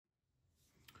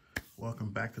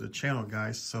Welcome back to the channel,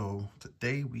 guys. So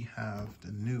today we have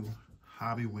the new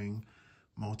HOBBYWING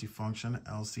Multifunction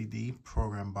LCD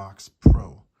Program Box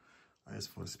Pro. It's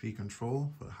for the speed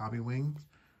control for the HOBBYWING.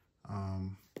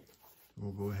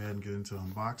 We'll go ahead and get into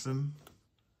unboxing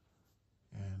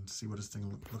and see what this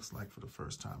thing looks like for the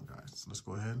first time, guys. So let's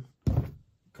go ahead,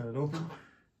 cut it open,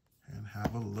 and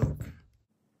have a look.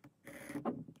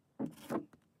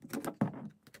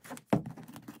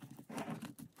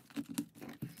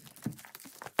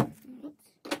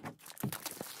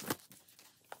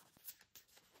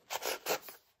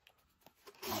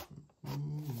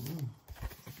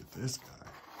 This guy.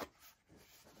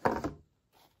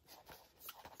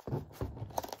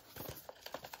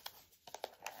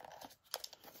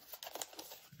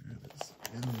 It is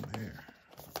in there.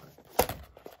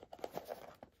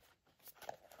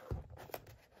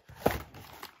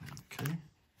 Okay.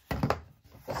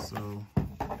 So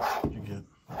you get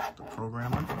the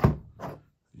programmer,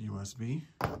 USB,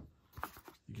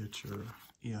 you get your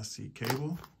ESC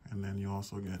cable, and then you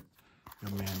also get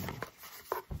your manual.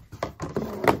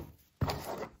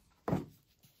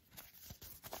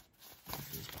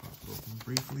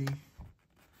 Briefly,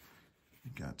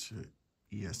 you got your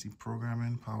ESC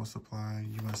programming, power supply,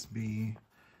 USB,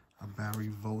 a battery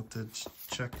voltage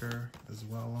checker as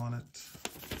well on it.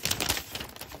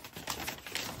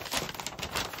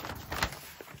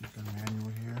 You got a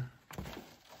manual here.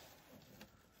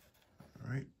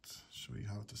 All right, show you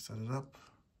how to set it up,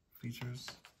 features.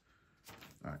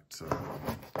 All right, so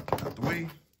out the way,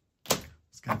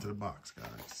 let's get into the box,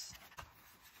 guys.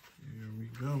 Here we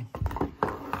go.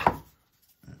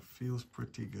 Feels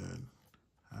pretty good.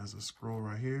 Has a scroll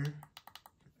right here.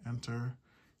 Enter.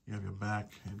 You have your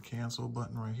back and cancel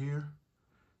button right here.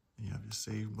 And you have your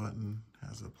save button.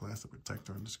 Has a plastic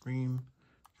protector on the screen.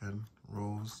 Again,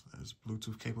 rolls. Is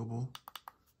Bluetooth capable.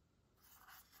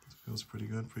 It feels pretty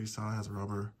good. Pretty solid. Has a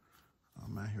rubber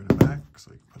mat here in the back,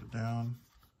 so you can put it down.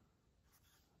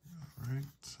 All right.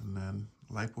 And then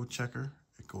LiPo checker.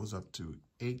 It goes up to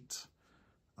 8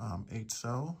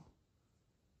 cell.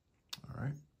 All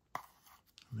right.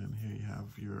 And then here you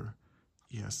have your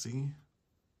ESC,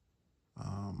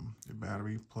 your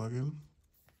battery plug-in,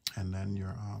 and then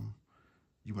your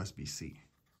USB-C.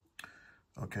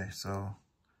 Okay, so I'm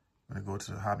gonna go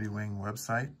to the HOBBYWING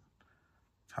website,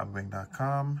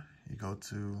 hobbywing.com. You go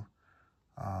to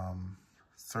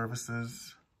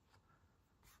services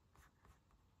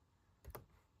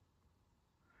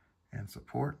and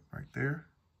support right there.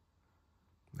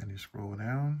 Then you scroll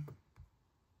down.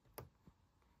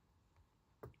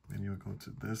 Then you would go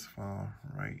to this file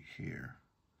right here.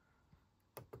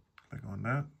 Click on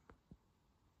that.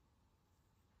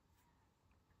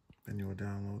 Then you will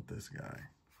download this guy.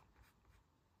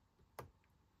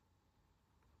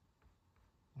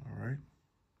 All right.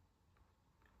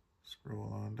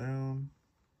 Scroll on down.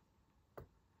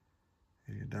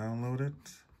 And you download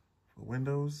it for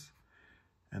Windows.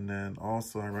 And then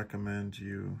also I recommend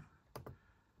you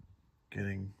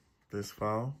getting this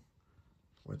file,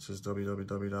 which is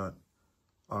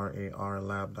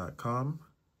www.rarlab.com,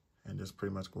 and just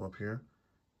pretty much go up here,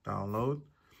 download,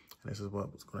 and this is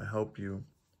what's going to help you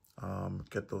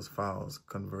get those files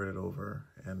converted over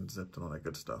and zipped and all that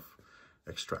good stuff,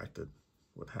 extracted,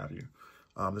 what have you.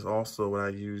 This is also what I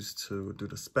use to do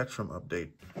the Spectrum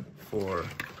update for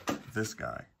this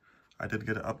guy. I did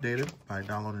get it updated by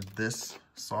downloading this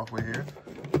software here.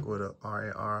 Go to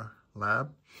RAR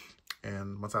Lab.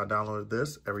 And once I downloaded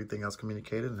this, everything else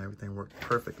communicated and everything worked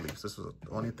perfectly. So this was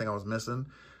the only thing I was missing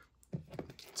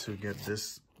to get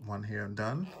this one here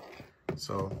done.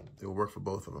 So it will work for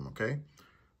both of them, okay?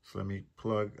 So let me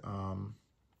plug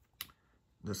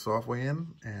the software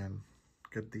in and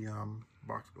get the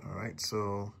box. All right,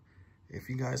 so if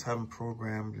you guys haven't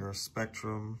programmed your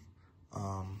Spectrum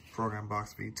Program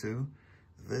Box V2,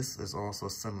 this is also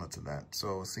similar to that.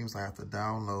 So it seems like I have to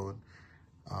download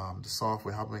the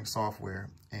software, HOBBYWING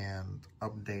software, and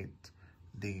update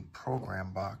the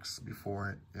program box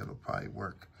before it'll probably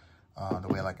work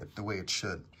the way it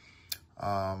should.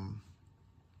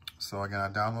 So again, I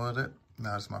downloaded it.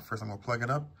 Now this is my first. I'm gonna plug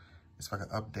it up. It's if I can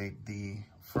update the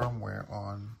firmware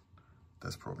on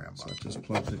this program box. So I just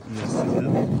plugged the ESC in.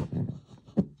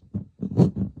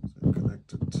 So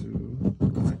connected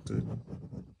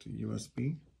to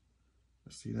USB.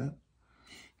 Let's see that.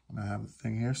 And I have the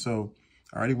thing here. So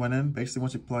I already went in. Basically,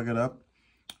 once you plug it up,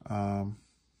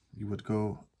 you would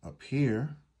go up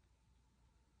here,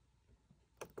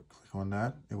 click on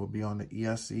that. It will be on the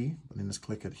ESC, but then just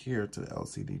click it here to the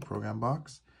LCD program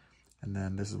box, and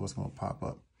then this is what's going to pop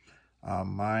up.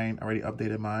 Mine, I already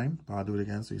updated mine, but I'll do it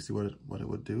again so you see what it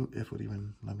would do, if it would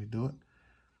even let me do it.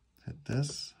 hit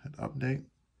this, hit update,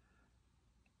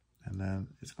 and then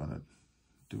it's gonna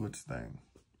do its thing.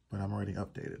 But I'm already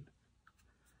updated.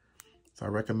 So I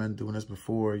recommend doing this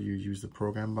before you use the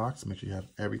program box to make sure you have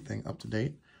everything up to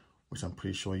date, which I'm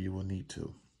pretty sure you will need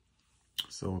to.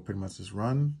 So we'll pretty much just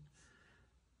run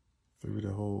through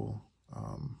the whole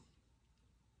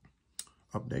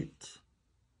update.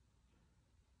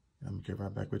 I'm gonna get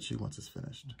right back with you once it's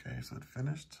finished. Okay, so it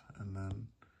finished, and then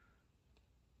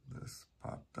this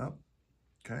popped up,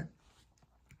 okay?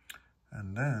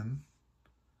 And then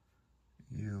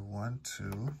you want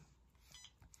to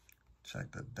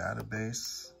check the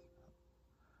database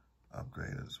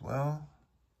upgrade as well.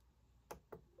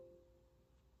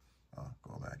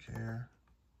 Go back here,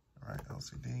 all right,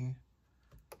 LCD,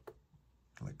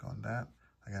 click on that.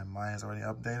 Again, mine is already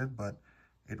updated, but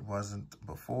it wasn't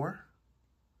before.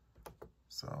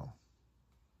 So,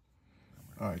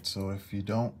 all right, so if you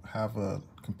don't have a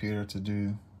computer to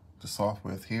do the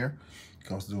software with here, you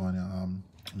can also do it on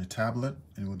a tablet,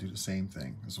 and it will do the same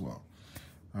thing as well.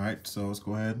 All right, so let's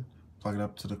go ahead, plug it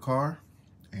up to the car,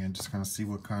 and just kind of see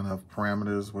what kind of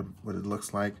parameters, what it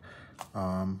looks like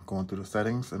going through the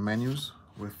settings and menus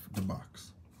with the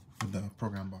box, with the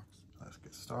program box. Let's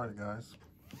get started, guys.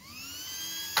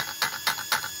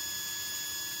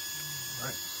 All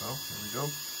right, so here we go.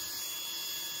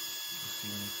 See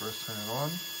when you first turn it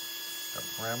on, got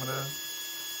parameters,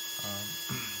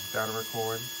 data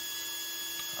record,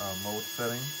 mode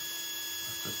setting,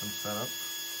 system setup,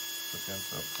 against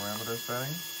the parameter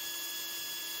setting.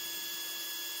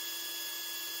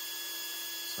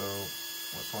 So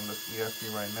what's on this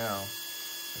ESC right now,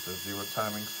 it's a 0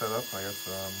 timing setup. I guess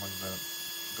one of the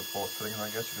default settings I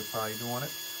guess you could probably do on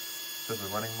it. It says the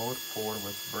running mode, forward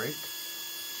with brake.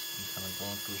 I'm kind of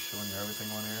going through showing you everything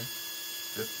on here.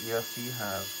 This ESC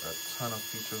has a ton of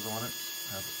features on it.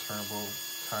 It has a turbo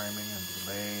timing and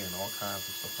delay and all kinds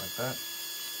of stuff like that.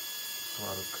 A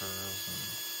lot of curves and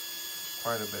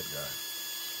quite a bit, guys.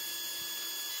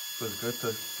 So it's good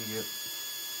to see it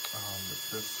with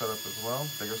this setup as well,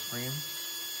 bigger screen.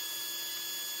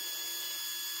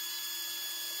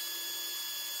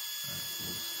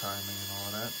 Boost timing and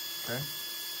all that, okay?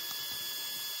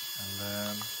 And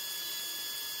then,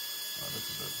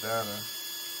 this is the data.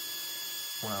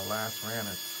 When I last ran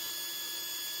it,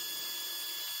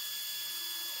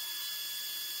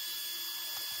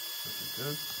 pretty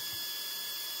good.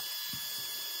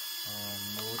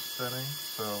 Mode setting,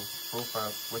 so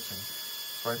profile switching.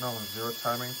 So right now I'm in 0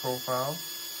 timing profile.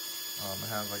 It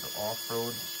has like an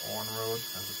off-road, on-road,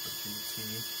 has just a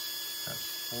GT, has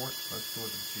sport. Let's see what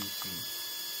the GT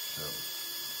shows.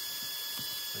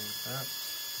 Save that.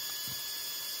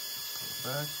 Go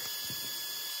back.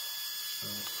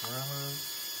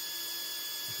 Parameters.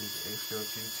 This is the ACO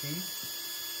GT.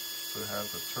 So it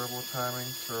has the turbo timing,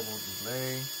 turbo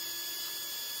delay,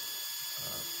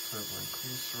 turbo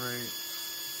increase rate,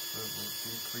 turbo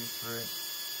decrease rate.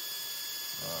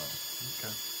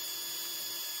 Okay.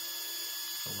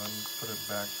 So let me put it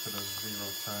back to the 0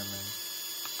 timing.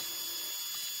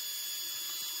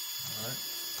 Alright.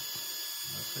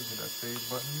 Let's see, hit that save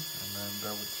button, and then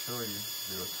that would show you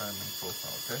 0 timing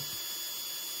profile, okay?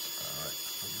 Alright,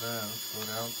 so then let's go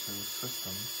down to system.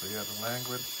 So you have the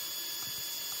language.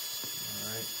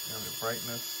 Alright, you have your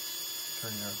brightness.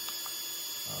 Turn your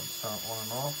sound on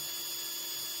and off.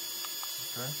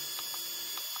 Okay.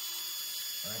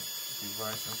 Alright,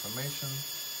 device information.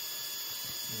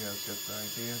 You guys get the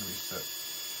idea and reset.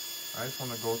 I just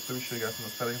want to go through, show you guys some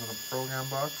of the settings on the program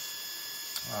box.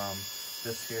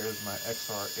 This here is my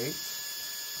XR8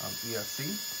 ESC.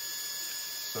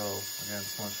 So again,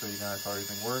 just want to show you guys how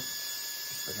everything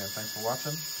works. Again, thanks for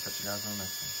watching. Catch you guys on the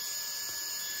next one.